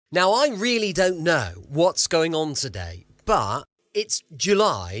Now, I really don't know what's going on today, but it's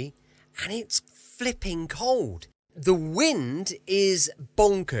July and it's flipping cold. The wind is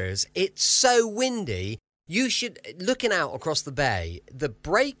bonkers. It's so windy. You should, looking out across the bay, the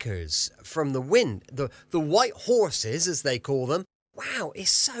breakers from the wind, the white horses, as they call them, wow,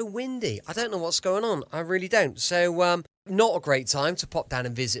 it's so windy. I don't know what's going on. I really don't. So, not a great time to pop down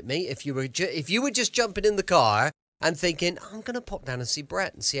and visit me. If you were just jumping in the car and thinking, I'm going to pop down and see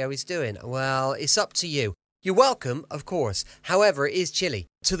Brett and see how he's doing. Well, it's up to you. You're welcome, of course. However, it is chilly.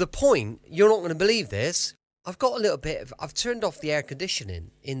 To the point, you're not going to believe this. I've turned off the air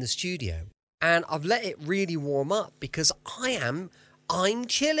conditioning in the studio and I've let it really warm up because I'm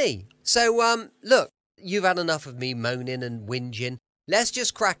chilly. So, look, you've had enough of me moaning and whinging. Let's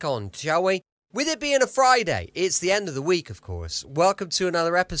just crack on, shall we? With it being a Friday, it's the end of the week, of course. Welcome to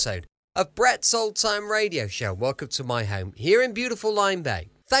another episode of Brett's Old Time Radio Show. Welcome to my home here in beautiful Lyme Bay.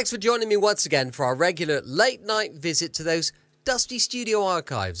 Thanks for joining me once again for our regular late night visit to those dusty studio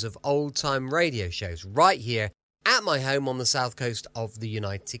archives of old time radio shows right here at my home on the south coast of the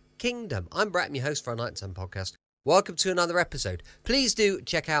United Kingdom. I'm Brett, I'm your host for our nighttime podcast. Welcome to another episode. Please do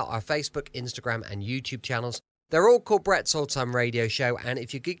check out our Facebook, Instagram and YouTube channels. They're all called Brett's Old Time Radio Show, and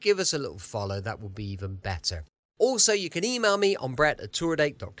if you could give us a little follow, that would be even better. Also, you can email me on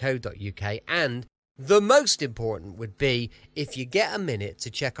brett@tourdate.co.uk, and the most important would be if you get a minute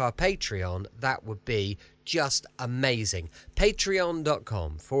to check our Patreon. That would be just amazing.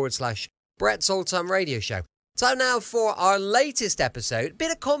 Patreon.com/Brett's Old Time Radio Show. So now for our latest episode, a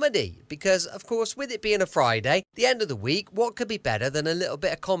bit of comedy, because of course with it being a Friday, the end of the week, what could be better than a little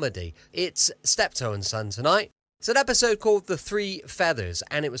bit of comedy? It's Steptoe and Son tonight. It's an episode called The Three Feathers,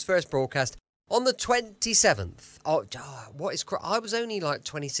 and it was first broadcast on the 27th. I was only like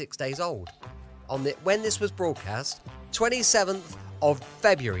 26 days old when this was broadcast, 27th of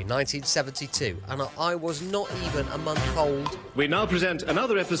February 1972, and I was not even a month old. We now present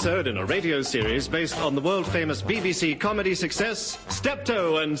another episode in a radio series based on the world-famous BBC comedy success,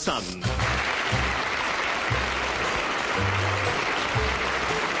 Steptoe and Son.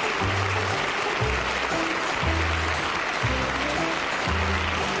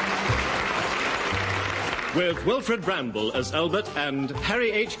 With Wilfred Bramble as Albert and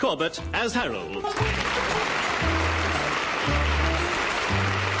Harry H. Corbett as Harold.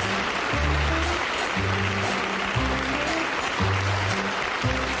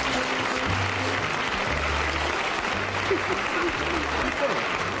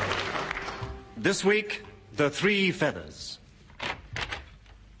 This week, The Three Feathers.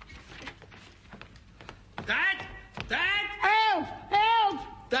 Dad? Dad? Help! Help!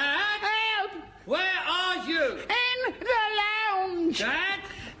 Dad? Help! Where are you? In the lounge! Dad?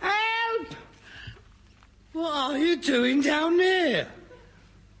 Help! What are you doing down there?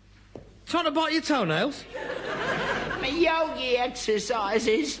 Trying to bite your toenails? My yogi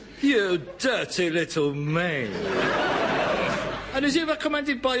exercises. You dirty little man. And is it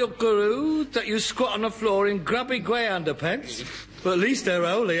recommended by your guru that you squat on the floor in grubby grey underpants? But at least they're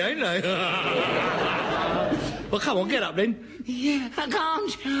holy, ain't they? Well, come on, get up then. Yeah, I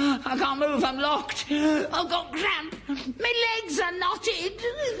can't move, I'm locked. I've got cramp. My legs are knotted.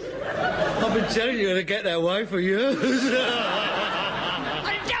 I've been telling you to get that way for years. Well,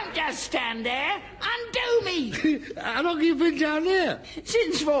 don't just stand there. Undo me. How long have you been down there?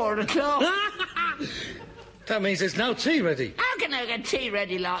 Since 4 o'clock. That means there's no tea ready. How can I get tea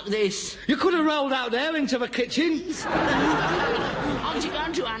ready like this? You could have rolled out there into the kitchen. Aren't you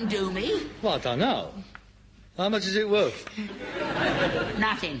going to undo me? Well, I don't know. How much is it worth?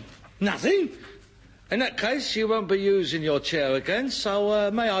 Nothing. Nothing? In that case, you won't be using your chair again, so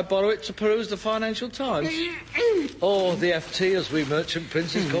may I borrow it to peruse the Financial Times? Or the FT, as we merchant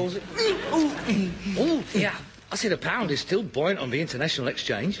princes calls it. Oh, yeah. I see the pound is still buoyant on the international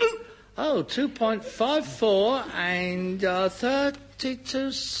exchange. Oh, 2.54 and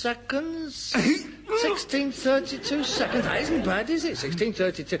 32 seconds. 1632 seconds. That isn't bad, is it?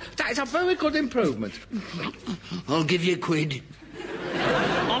 1632. That is a very good improvement. I'll give you a quid.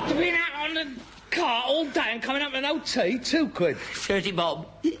 After being out on the car all day and coming up with no tea, 2 quid. 30 bob.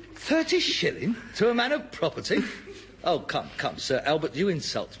 30 shilling to a man of property? Oh, come, Sir Albert, you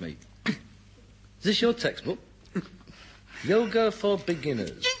insult me. Is this your textbook? Yoga for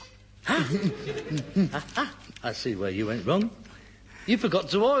beginners. I see where you went wrong. You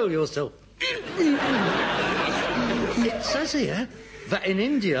forgot to oil yourself. It says here that in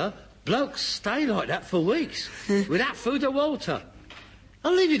India, blokes stay like that for weeks, without food or water.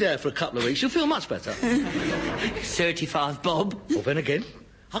 I'll leave you there for a couple of weeks. You'll feel much better. 35 bob. Well, then again,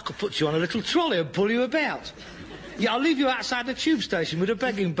 I could put you on a little trolley and pull you about. Yeah, I'll leave you outside the tube station with a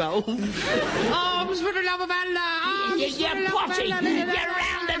begging bowl. Arms for the love of Allah! You're potty! You're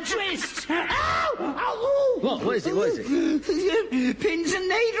round the twist! Oh! What is it? What is it? Pins and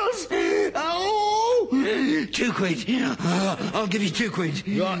needles! Oh! £2. I'll give you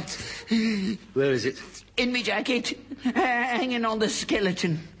 £2. Right. Where is it? In me jacket, hanging on the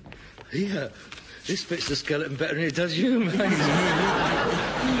skeleton. Yeah, this fits the skeleton better than it does you, mate.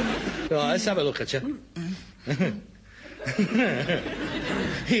 Right, let's have a look at you.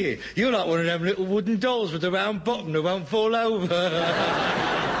 Here, you're like one of them little wooden dolls with a round bottom that won't fall over.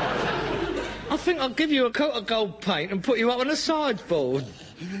 I think I'll give you a coat of gold paint and put you up on a sideboard.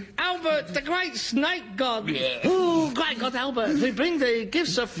 Albert, the great snake god. Yeah. Oh, great god, Albert, we bring thee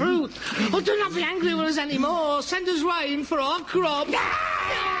gifts of fruit. Oh, do not be angry with us anymore. Send us rain for our crop.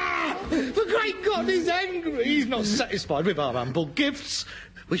 The great god is angry. He's not satisfied with our humble gifts.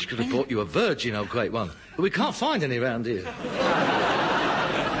 We could have brought you a virgin, oh great one, but we can't find any round here.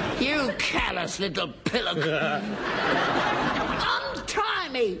 You callous little pillock. Untie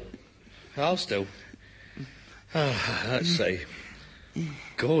me. I'll still. Let's see.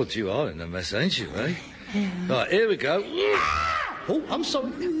 God, you are in a mess, ain't you, eh? Right, here we go. Oh, I'm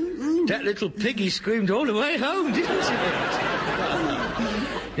sorry. That little piggy screamed all the way home, didn't she?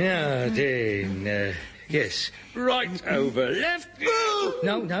 Yeah, then, yes. Right over, left.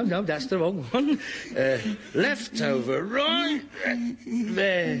 No, that's the wrong one. Left over, right.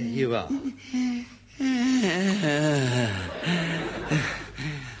 There you are.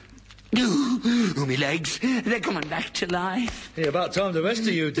 Oh, me legs, they're coming back to life. Yeah, about time the rest of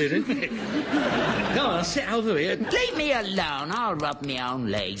you did, isn't it? Come on, sit over here. Leave me alone, I'll rub my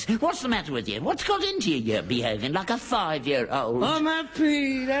own legs. What's the matter with you? What's got into you? You're behaving like a 5-year-old. I'm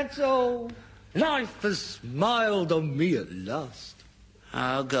happy, that's all. Life has smiled on me at last.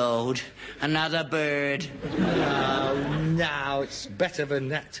 Oh, God, another bird. No, it's better than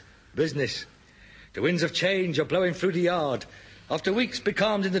that. Business. The winds of change are blowing through the yard. After weeks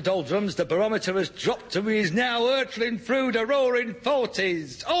becalmed in the doldrums, the barometer has dropped and is now hurtling through the roaring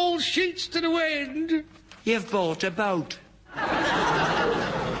 40s. All sheets to the wind. You've bought a boat. I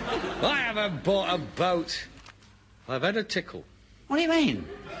haven't bought a boat. I've had a tickle. What do you mean?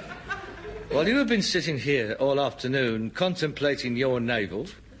 While you have been sitting here all afternoon contemplating your navel,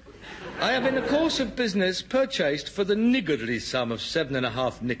 I have in the course of business purchased for the niggardly sum of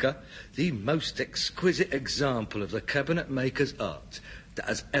 7.5 nicker the most exquisite example of the cabinet maker's art that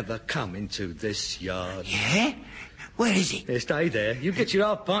has ever come into this yard. Yeah? Where is it? Here, stay there. You get your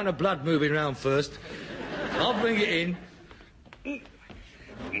half pint of blood moving round first. I'll bring it in.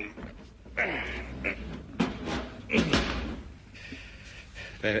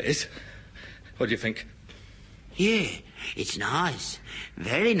 There it is. What do you think? Yeah, it's nice.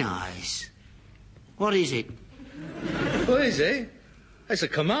 Very nice. What is it? What is it? It's a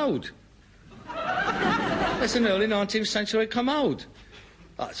commode. It's an early 19th century commode.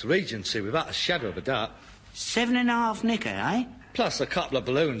 That's Regency, without a shadow of a doubt. 7.5 nicker, eh? Plus a couple of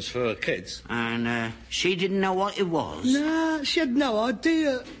balloons for her kids. And, she didn't know what it was? Nah, she had no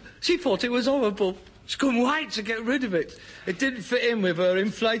idea. She thought it was horrible. She couldn't wait to get rid of it. It didn't fit in with her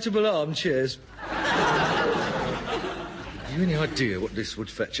inflatable armchairs. Have you any idea what this would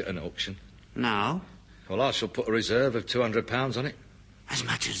fetch at an auction? No. Well, I shall put a reserve of £200 on it. As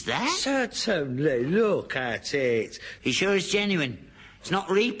much as that? Certainly. Look at it. You sure it's genuine? It's not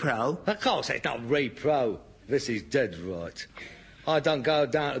repro? Of course it's not repro. This is dead right. I don't go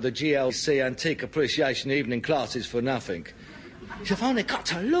down to the GLC Antique Appreciation evening classes for nothing. You've only got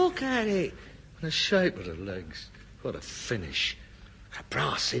to look at it. And the shape of the legs. What a finish. A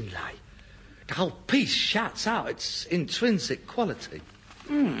brass inlay. The whole piece shouts out its intrinsic quality.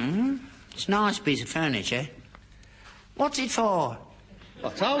 It's a nice piece of furniture. What's it for? I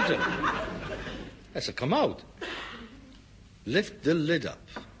told you. That's a commode. Lift the lid up.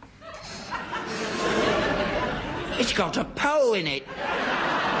 It's got a Poe in it.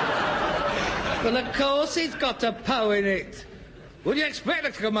 Well, of course it's got a Poe in it. What do you expect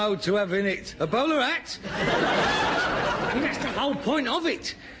a commode to have in it? A bowler hat? I mean, that's the whole point of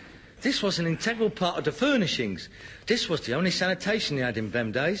it. This was an integral part of the furnishings. This was the only sanitation they had in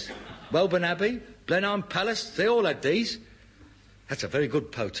them days. Welburn Abbey, Blenheim Palace, they all had these. That's a very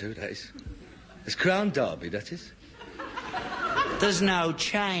good Poe too, that is. It's Crown Derby, that is. There's no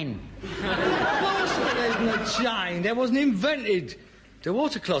chain. Of course there's no chain. That wasn't invented. The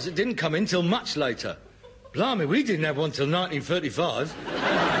water closet didn't come in till much later. Blimey, we didn't have one till 1935.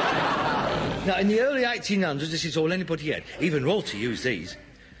 Now, in the early 1800s, this is all anybody had. Even royalty used these.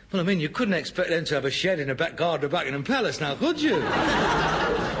 Well, I mean, you couldn't expect them to have a shed in the back garden of Buckingham Palace now, could you?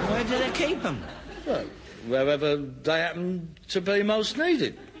 Where do they keep them? Well, wherever they happen to be most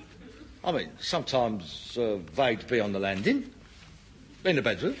needed. I mean, sometimes they'd be on the landing, in the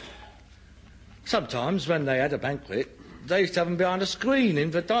bedroom. Sometimes, when they had a banquet, they used to have them behind a screen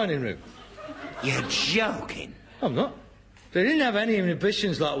in the dining room. You're joking. I'm not. They didn't have any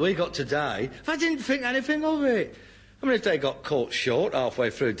inhibitions like we got today. They didn't think anything of it. I mean, if they got caught short halfway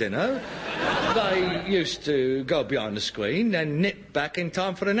through dinner, they used to go behind the screen, then nip back in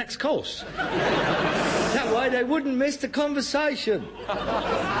time for the next course. That way they wouldn't miss the conversation.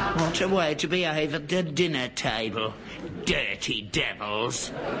 What a way to behave at the dinner table. Dirty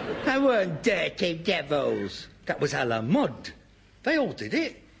devils. They weren't dirty devils. That was a la mode. They all did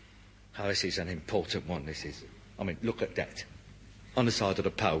it. Oh, this is an important one, this is. I mean, look at that. On the side of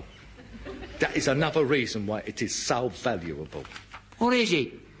the pole. That is another reason why it is so valuable. What is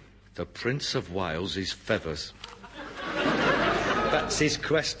it? The Prince of Wales' feathers. That's his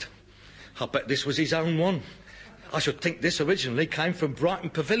crest. I bet this was his own one. I should think this originally came from Brighton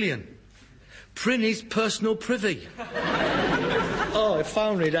Pavilion. Prinny's personal privy. Oh, if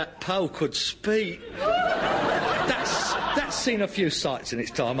only that pole could speak. That's seen a few sights in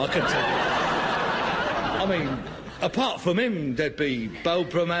its time, I can tell you. I mean, apart from him, there'd be Beau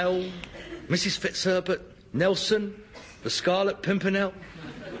Brummel, Mrs. Fitzherbert, Nelson, the Scarlet Pimpernel,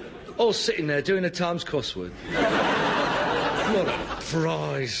 all sitting there doing the Times crossword. What a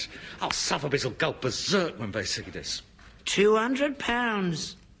prize. Our Sotheby's will go berserk when they see this.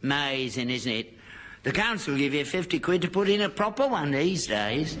 £200. Amazing, isn't it? The council give you 50 quid to put in a proper one these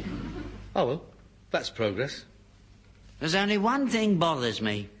days. Oh, well, that's progress. There's only one thing bothers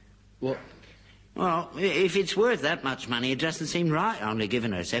me. What? Well, if it's worth that much money, it doesn't seem right only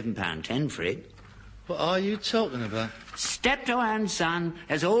giving her £7.10 for it. What are you talking about? Steptoe and Son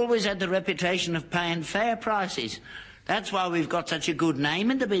has always had the reputation of paying fair prices. That's why we've got such a good name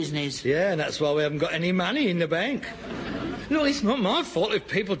in the business. Yeah, and that's why we haven't got any money in the bank. No, it's not my fault if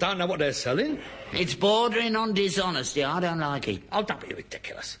people don't know what they're selling. It's bordering on dishonesty. I don't like it. Oh, don't be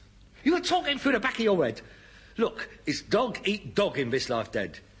ridiculous. You were talking through the back of your head. Look, it's dog eat dog in this life,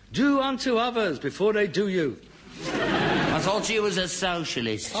 Dad. Do unto others before they do you. I thought you was a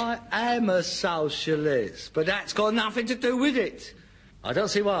socialist. I am a socialist, but that's got nothing to do with it. I don't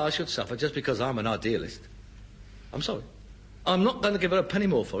see why I should suffer just because I'm an idealist. I'm sorry. I'm not going to give her a penny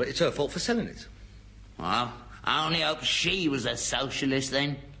more for it. It's her fault for selling it. Well, I only hope she was a socialist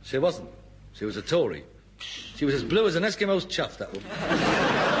then. She wasn't. She was a Tory. She was as blue as an Eskimo's chuff, that woman.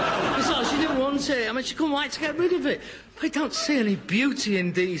 Besides, she didn't want it. I mean, she couldn't wait to get rid of it. I don't see any beauty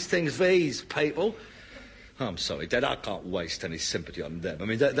in these things, these people. I'm sorry, Dad, I can't waste any sympathy on them. I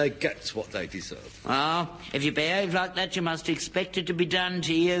mean, they get what they deserve. Oh, if you behave like that, you must expect it to be done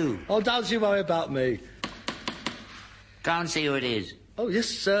to you. Oh, don't you worry about me. Go and see who it is. Oh, yes,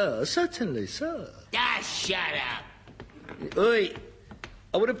 sir. Certainly, sir. Ah, shut up. Oi,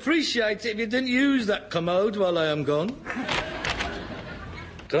 I would appreciate it if you didn't use that commode while I am gone.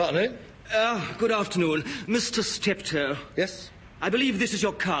 Good afternoon. Good afternoon. Mr. Steptoe. Yes? I believe this is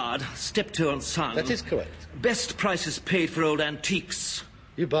your card, Steptoe and Son. That is correct. Best prices paid for old antiques.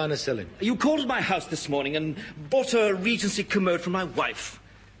 You buying or selling? You called at my house this morning and bought a Regency commode from my wife.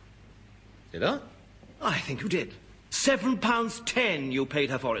 Did I? I think you did. £7.10 you paid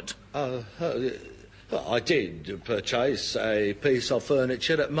her for it. Well, I did purchase a piece of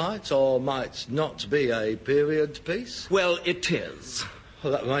furniture that might or might not be a period piece. Well, it is.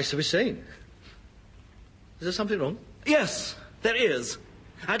 Well, that remains to be seen. Is there something wrong? Yes, there is.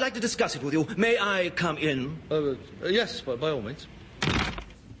 I'd like to discuss it with you. May I come in? Yes, by all means.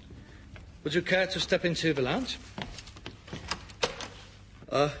 Would you care to step into the lounge?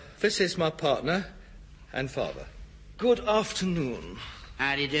 This is my partner and father. Good afternoon.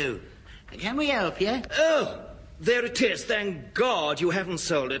 How do you do? Can we help you? Oh, there it is. Thank God you haven't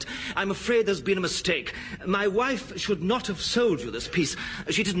sold it. I'm afraid there's been a mistake. My wife should not have sold you this piece.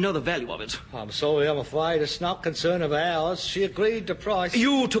 She didn't know the value of it. I'm sorry, I'm afraid it's not concern of ours. She agreed the price.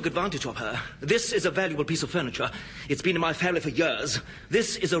 You took advantage of her. This is a valuable piece of furniture. It's been in my family for years.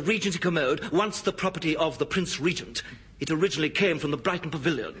 This is a Regency commode, once the property of the Prince Regent. It originally came from the Brighton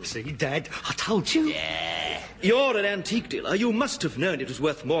Pavilion. See, Dad, I told you. Yeah. You're an antique dealer. You must have known it was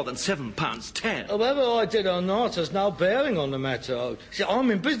worth more than £7.10. Whether I did or not has no bearing on the matter. See, I'm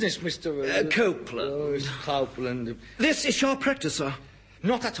in business, Mr. Copeland. Copeland. This is your practice, sir.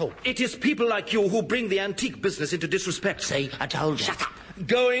 Not at all. It is people like you who bring the antique business into disrespect. See, I told you. Shut up.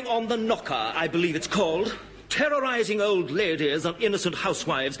 Going on the knocker, I believe it's called. Terrorising old ladies and innocent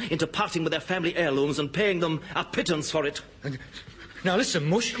housewives into parting with their family heirlooms and paying them a pittance for it. Now listen,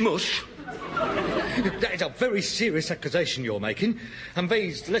 Mush. Mush. That is a very serious accusation you're making. And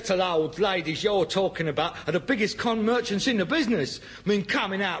these little old ladies you're talking about are the biggest con merchants in the business. I mean,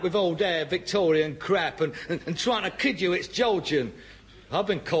 coming out with all their Victorian crap and trying to kid you it's Georgian. I've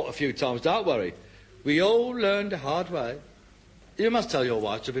been caught a few times, don't worry. We all learn the hard way. You must tell your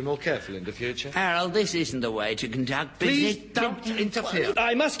wife to be more careful in the future. Harold, this isn't the way to conduct business. Please don't interfere.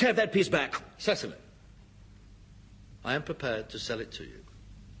 I must have that piece back. Certainly. I am prepared to sell it to you.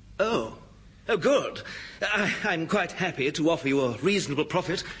 Oh, good. I'm quite happy to offer you a reasonable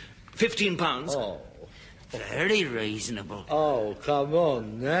profit. £15. Oh. Very reasonable. Oh, come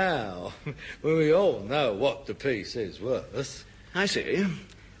on now. Well, we all know what the piece is worth. I see.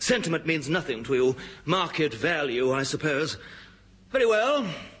 Sentiment means nothing to you. Market value, I suppose. Very well.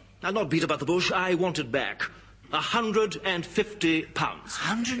 I'll not beat about the bush. I want it back. £150.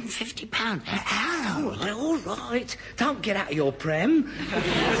 £150? Harold! All right. Don't get out of your prem.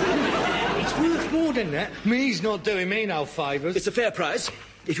 It's worth more than that. Me's not doing me no favours. It's a fair price.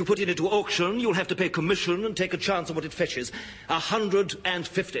 If you put it into auction, you'll have to pay commission and take a chance on what it fetches.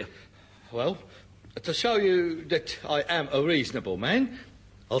 £150. Well, to show you that I am a reasonable man,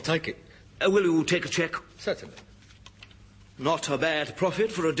 I'll take it. Will you take a cheque? Certainly. Not a bad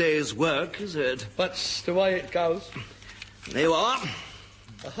profit for a day's work, is it? That's the way it goes. There you are.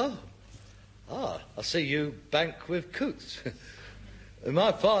 Oh. I see you bank with Coots.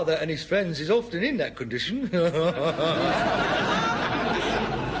 My father and his friends is often in that condition.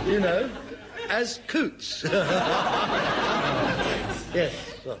 You know, as Coots. Yes,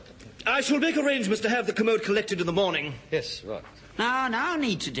 right. I shall make arrangements to have the commode collected in the morning. Yes, right. No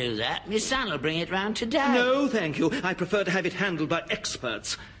need to do that. My son will bring it round today. No, thank you. I prefer to have it handled by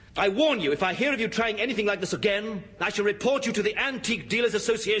experts. I warn you, if I hear of you trying anything like this again, I shall report you to the Antique Dealers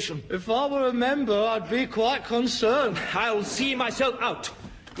Association. If I were a member, I'd be quite concerned. I'll see myself out.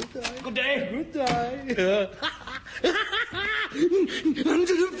 Good day. Good day.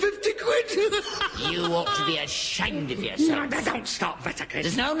 150 quid. You ought to be ashamed of yourself. No, don't start that again.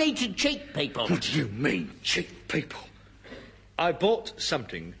 There's no need to cheat people. What do you mean, cheat people? I bought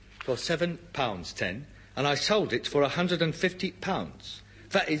something for £7.10 and I sold it for £150.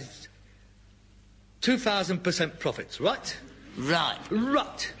 That is 2,000% profits, right? Right.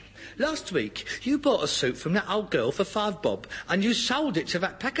 Right. Last week, you bought a suit from that old girl for £5 bob and you sold it to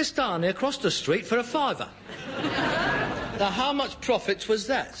that Pakistani across the street for £5. Now, how much profit was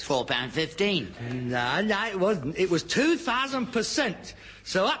that? £4.15. No, it wasn't. It was 2,000%.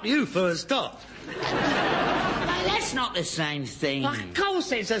 So up you for a start. Hey, that's not the same thing. Of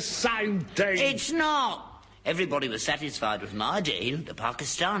course it's the same thing. It's not. Everybody was satisfied with my deal. The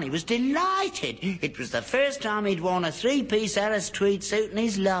Pakistani was delighted. It was the first time he'd worn a three-piece Alice tweed suit in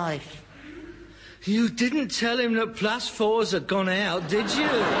his life. You didn't tell him that +4s had gone out, did you?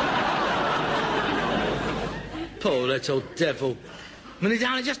 Poor little devil. I mean, he'd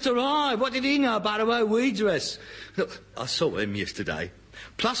only just arrived. What did he know about the way we dress? Look, I saw him yesterday.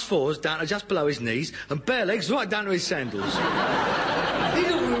 +4s down to just below his knees and bare legs right down to his sandals. He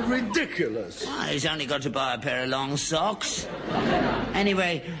looked ridiculous. Oh, he's only got to buy a pair of long socks.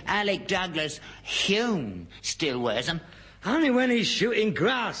 Anyway, Alec Douglas, Hume, still wears them. Only when he's shooting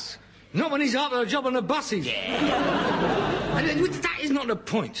grass. Not when he's after a job on the buses. Yeah. And that is not the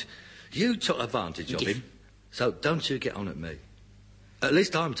point. You took advantage of him, so don't you get on at me. At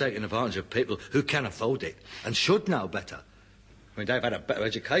least I'm taking advantage of people who can afford it and should know better. I mean, they've had a better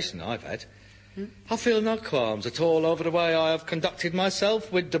education than I've had. I feel no qualms at all over the way I have conducted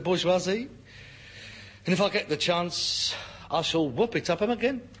myself with the bourgeoisie. And if I get the chance, I shall whoop it up 'em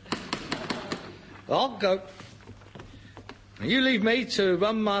again. I'll go. And you leave me to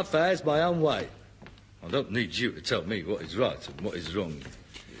run my affairs my own way. I don't need you to tell me what is right and what is wrong.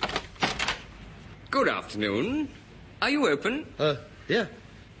 Good afternoon. Are you open? Yeah.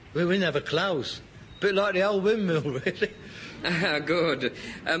 We never close. Bit like the old windmill, really. Good.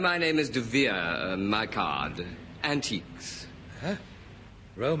 My name is De Vere. My card. Antiques. Huh?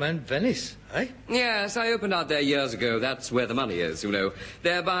 Rome and Venice, eh? Yes, I opened out there years ago. That's where the money is, you know.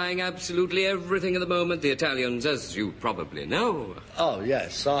 They're buying absolutely everything at the moment, the Italians, as you probably know. Oh,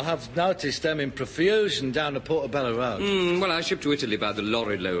 yes. I have noticed them in profusion down the Portobello Road. Well, I ship to Italy by the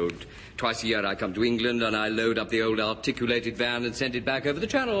lorry load. Twice a year I come to England and I load up the old articulated van and send it back over the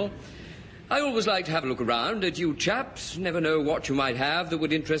channel. I always like to have a look around at you chaps. Never know what you might have that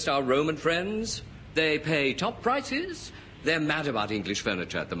would interest our Roman friends. They pay top prices. They're mad about English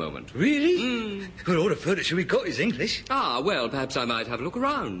furniture at the moment. Really? Well, all the furniture we got is English. Ah, well, perhaps I might have a look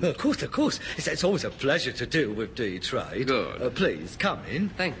around. Of course, of course. It's always a pleasure to deal with the trade. Good. Please, come in.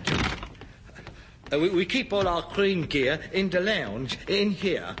 Thank you. We keep all our clean gear in the lounge in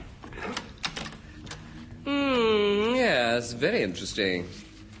here. Yes, very interesting.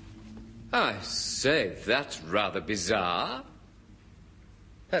 I say, that's rather bizarre.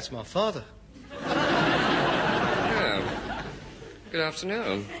 That's my father. Oh. Good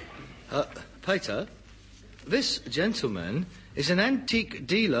afternoon. Peter, this gentleman is an antique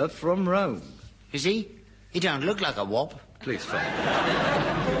dealer from Rome. Is he? He don't look like a wop. Please, Father.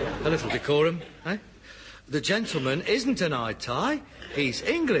 A little decorum, eh? The gentleman isn't an eye-tie. He's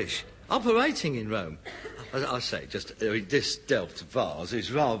English, operating in Rome. I say, this Delft vase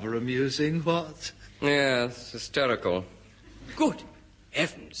is rather amusing, what? Yes, hysterical. Good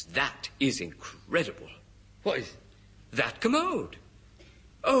heavens, that is incredible. What is? That commode.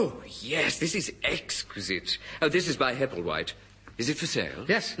 Oh, yes, this is exquisite. Oh, this is by Hepplewhite. Is it for sale?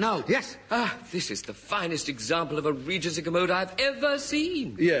 Yes. No. Yes. Ah, this is the finest example of a Regency commode I've ever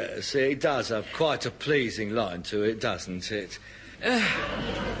seen. Yes, it does have quite a pleasing line to it, doesn't it?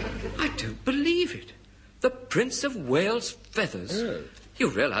 I don't believe it. The Prince of Wales feathers. Oh. You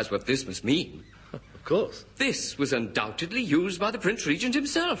realise what this must mean. Of course. This was undoubtedly used by the Prince Regent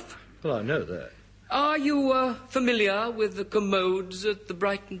himself. Well, I know that. Are you familiar with the commodes at the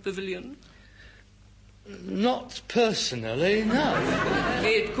Brighton Pavilion? Not personally, no.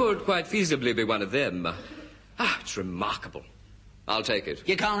 It could quite feasibly be one of them. It's remarkable. I'll take it.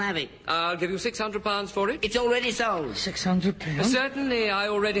 You can't have it. I'll give you £600 for it. It's already sold. £600? Certainly, I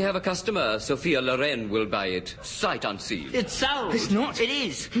already have a customer. Sophia Loren will buy it, sight unseen. It's sold. It's not. It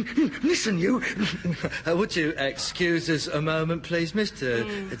is. Listen, you. Would you excuse us a moment, please, Mr.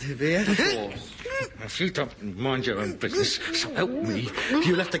 Devere? Of course. If you don't mind your own business, so help me,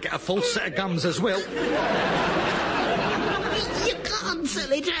 you'll have to get a full set of gums as well. You can't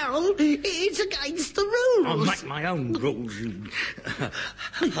sell it, Harold. It's against the rules. I'll make my own rules.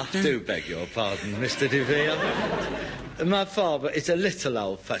 I do beg your pardon, Mr. Devere. My father is a little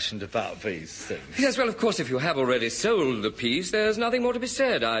old-fashioned about these things. Yes, well, of course, if you have already sold the piece, there's nothing more to be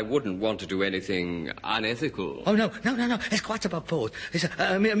said. I wouldn't want to do anything unethical. Oh, no. It's quite above board. It's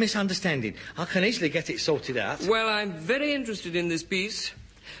a misunderstanding. I can easily get it sorted out. Well, I'm very interested in this piece.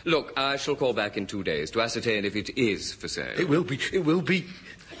 Look, I shall call back in 2 days to ascertain if it is for sale. It will be.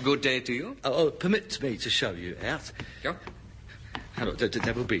 Good day to you. Permit me to show you out. Yeah. Now, look,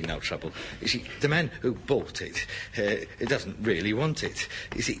 there will be no trouble. You see, the man who bought it, he doesn't really want it.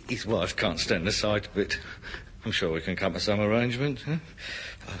 You see, his wife can't stand the sight of it. I'm sure we can come to some arrangement. Huh?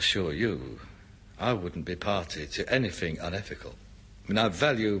 I assure you, I wouldn't be party to anything unethical. I mean, I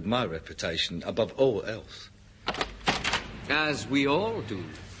value my reputation above all else. As we all do.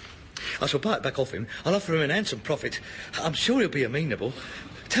 I shall buy it back off him. I'll offer him an handsome profit. I'm sure he'll be amenable.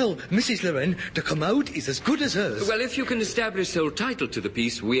 Tell Mrs. Loren the commode is as good as hers. Well, if you can establish sole title to the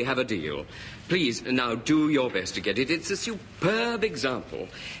piece, we have a deal. Please, now, do your best to get it. It's a superb example.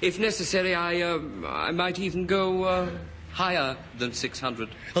 If necessary, I might even go higher than 600.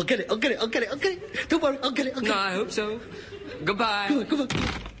 I'll get it. Don't worry, I'll get it. No, I hope so. Goodbye. Come on.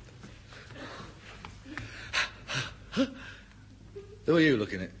 Who are you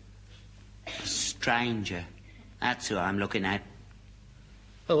looking at? Stranger. That's who I'm looking at.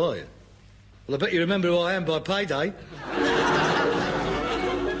 Oh, are you? Well, I bet you remember who I am by payday.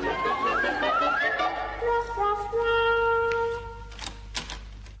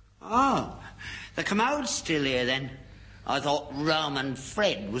 Oh, the commode's still here, then. I thought Roman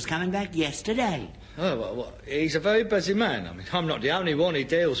Fred was coming back yesterday. Oh, well, he's a very busy man. I mean, I'm not the only one he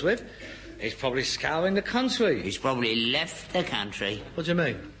deals with. He's probably scouring the country. He's probably left the country. What do you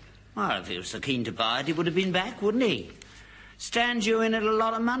mean? Well, if he was so keen to buy it, he would have been back, wouldn't he? Stands you in at a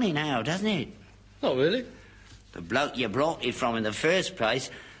lot of money now, doesn't it? Not really. The bloke you brought it from in the first place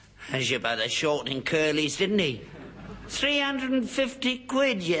has you by the short and curlies, didn't he? 350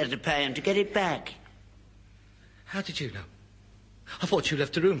 quid you had to pay him to get it back. How did you know? I thought you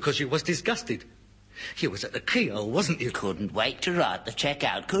left the room because you was disgusted. You was at the keyhole, wasn't you? Couldn't wait to write the cheque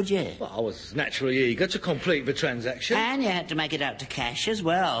out, could you? Well, I was naturally eager to complete the transaction. And you had to make it out to cash as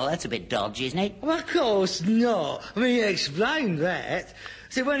well. That's a bit dodgy, isn't it? Well, of course not. I mean, he explained that.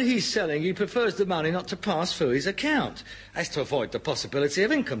 See, when he's selling, he prefers the money not to pass through his account. That's to avoid the possibility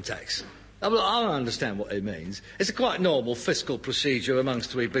of income tax. I don't understand what he means. It's a quite normal fiscal procedure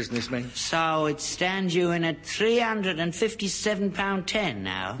amongst we businessmen. So it stands you in at £357.10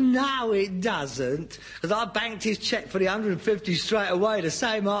 now? No, it doesn't. Because I banked his cheque for the 150 straight away the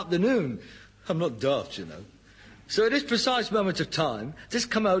same afternoon. I'm not daft, you know. So at this precise moment of time, this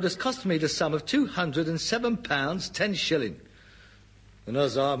commode has cost me the sum of £207.10. And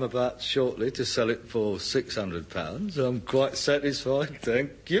as I'm about shortly to sell it for £600, I'm quite satisfied,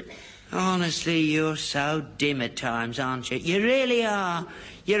 thank you. Honestly, you're so dim at times, aren't you? You really are.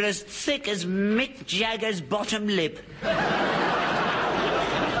 You're as thick as Mick Jagger's bottom lip.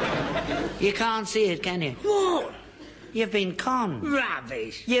 You can't see it, can you? What? You've been conned.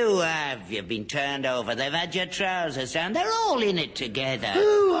 Rubbish. You have. You've been turned over. They've had your trousers down. They're all in it together.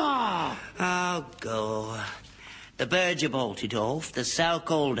 Who are? Oh, go. The bird you bolted off, the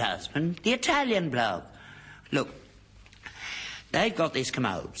so-called husband, the Italian bloke. Look, they've got this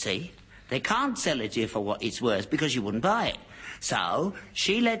commode, see? They can't sell it to you for what it's worth because you wouldn't buy it. So,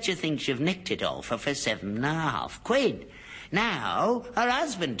 she lets you think you've nicked it off her for £7.50. Now, her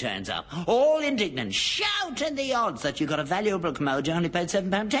husband turns up, all indignant, shouting the odds that you got a valuable commode you only paid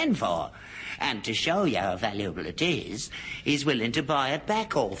 £7.10 for. And to show you how valuable it is, he's willing to buy it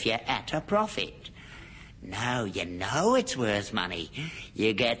back off you at a profit. Now you know it's worth money.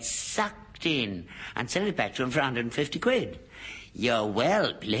 You get sucked in and sell it back to him for £150. You're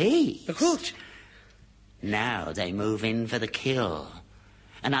well pleased. Of course. Now they move in for the kill.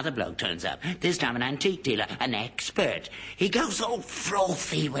 Another bloke turns up, this time an antique dealer, an expert. He goes all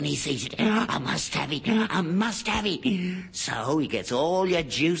frothy when he sees it. I must have it, I must have it. So he gets all your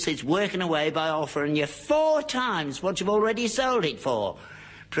juices working away by offering you 4 times what you've already sold it for,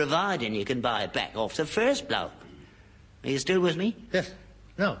 providing you can buy it back off the first bloke. Are you still with me? Yes.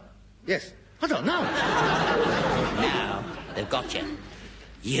 No. Yes. I don't know. Now they've got you.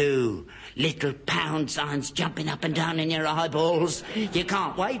 You, little pound signs jumping up and down in your eyeballs. You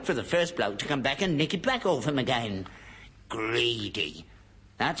can't wait for the first bloke to come back and nick it back off him again. Greedy.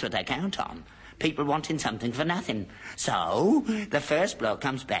 That's what they count on. People wanting something for nothing. So, the first bloke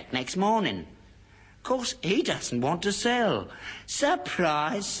comes back next morning. Of course, he doesn't want to sell.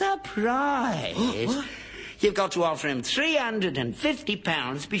 Surprise, surprise. What? You've got to offer him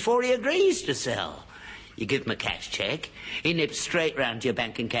 £350 before he agrees to sell. You give him a cash cheque, he nips straight round to your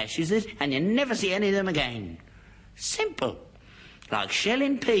bank and cashes it, and you never see any of them again. Simple. Like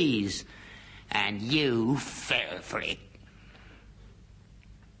shelling peas. And you fell for it.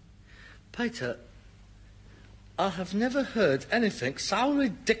 Peter, I have never heard anything so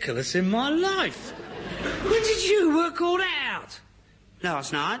ridiculous in my life. When did you work all that out?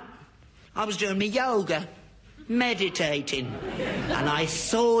 Last night, I was doing my yoga, meditating, and I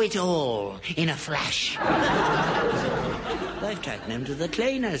saw it all in a flash. They've taken him to the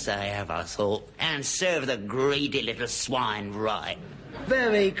cleaners, they have, I thought, and served the greedy little swine right.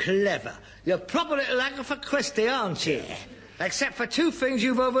 Very clever. You're a proper little Agatha Christie, aren't you? Yeah. Except for 2 things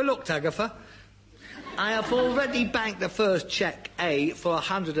you've overlooked, Agatha. I have already banked the first cheque, A, for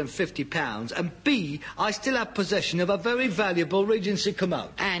 £150, and B, I still have possession of a very valuable Regency commode.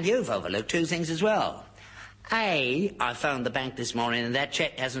 And you've overlooked 2 things as well. A, I phoned the bank this morning and that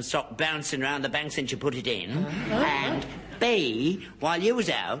cheque hasn't stopped bouncing around the bank since you put it in. And B, while you was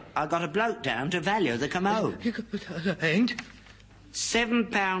out, I got a bloke down to value the commode. And?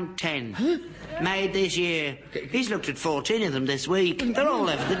 £7.10. Made this year. He's looked at 14 of them this week. They're all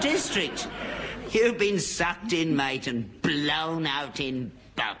over the district. You've been sucked in, mate, and blown out in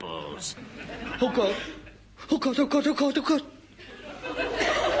bubbles. Oh, God. Oh, God, oh, God, oh, God, oh, God.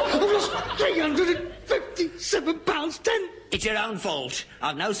 I've lost £357.10. It's your own fault.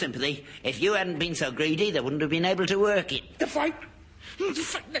 I've no sympathy. If you hadn't been so greedy, they wouldn't have been able to work it. The fight,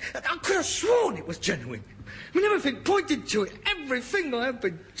 I could have sworn it was genuine. I mean, everything pointed to it. Everything I have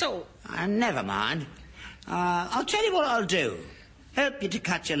been told. Never mind. I'll tell you what I'll do. Help you to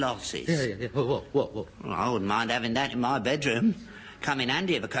cut your losses. Yeah. What? Well, I wouldn't mind having that in my bedroom. Come in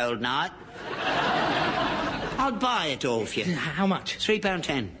handy of a cold night. I'll buy it off you. How much?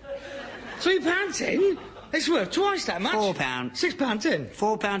 £3.10. £3.10? It's worth twice that much. £4. £6.10.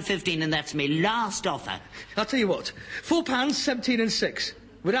 £4.15, and that's my last offer. I'll tell you what. £4.17 and 6,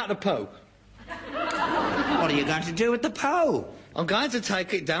 without the Po. What are you going to do with the Po? I'm going to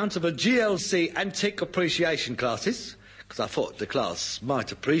take it down to the GLC Antique Appreciation classes, because I thought the class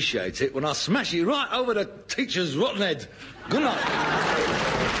might appreciate it when I smash it right over the teacher's rotten head. Good night.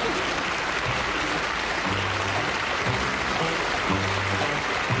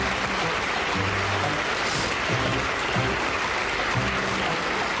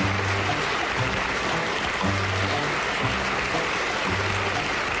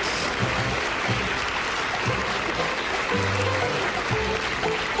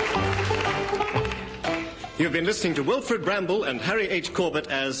 You've been listening to Wilfred Bramble and Harry H. Corbett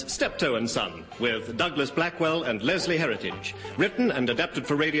as Steptoe and Son, with Douglas Blackwell and Leslie Heritage. Written and adapted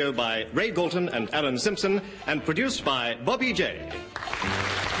for radio by Ray Galton and Alan Simpson, and produced by Bobby J.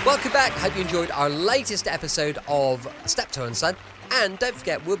 Welcome back. Hope you enjoyed our latest episode of Steptoe and Son. And don't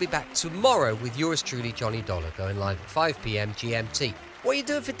forget, we'll be back tomorrow with yours truly, Johnny Dollar, going live at 5 p.m. GMT. What are you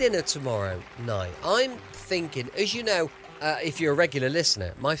doing for dinner tomorrow night? I'm thinking, as you know, if you're a regular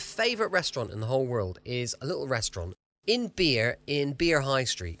listener, my favourite restaurant in the whole world is a little restaurant in Beer High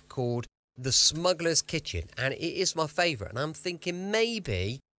Street called The Smuggler's Kitchen, and it is my favourite. And I'm thinking,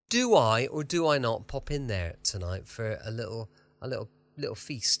 maybe do I or do I not pop in there tonight for a little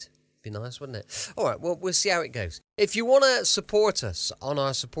feast? Be nice, wouldn't it? All right, well, we'll see how it goes. If you want to support us on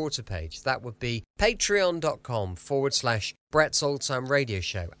our supporter page, that would be patreon.com/Brett's Old Time Radio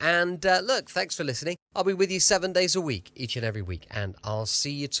Show. And look, thanks for listening. I'll be with you 7 days a week, each and every week. And I'll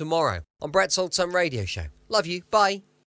see you tomorrow on Brett's Old Time Radio Show. Love you. Bye.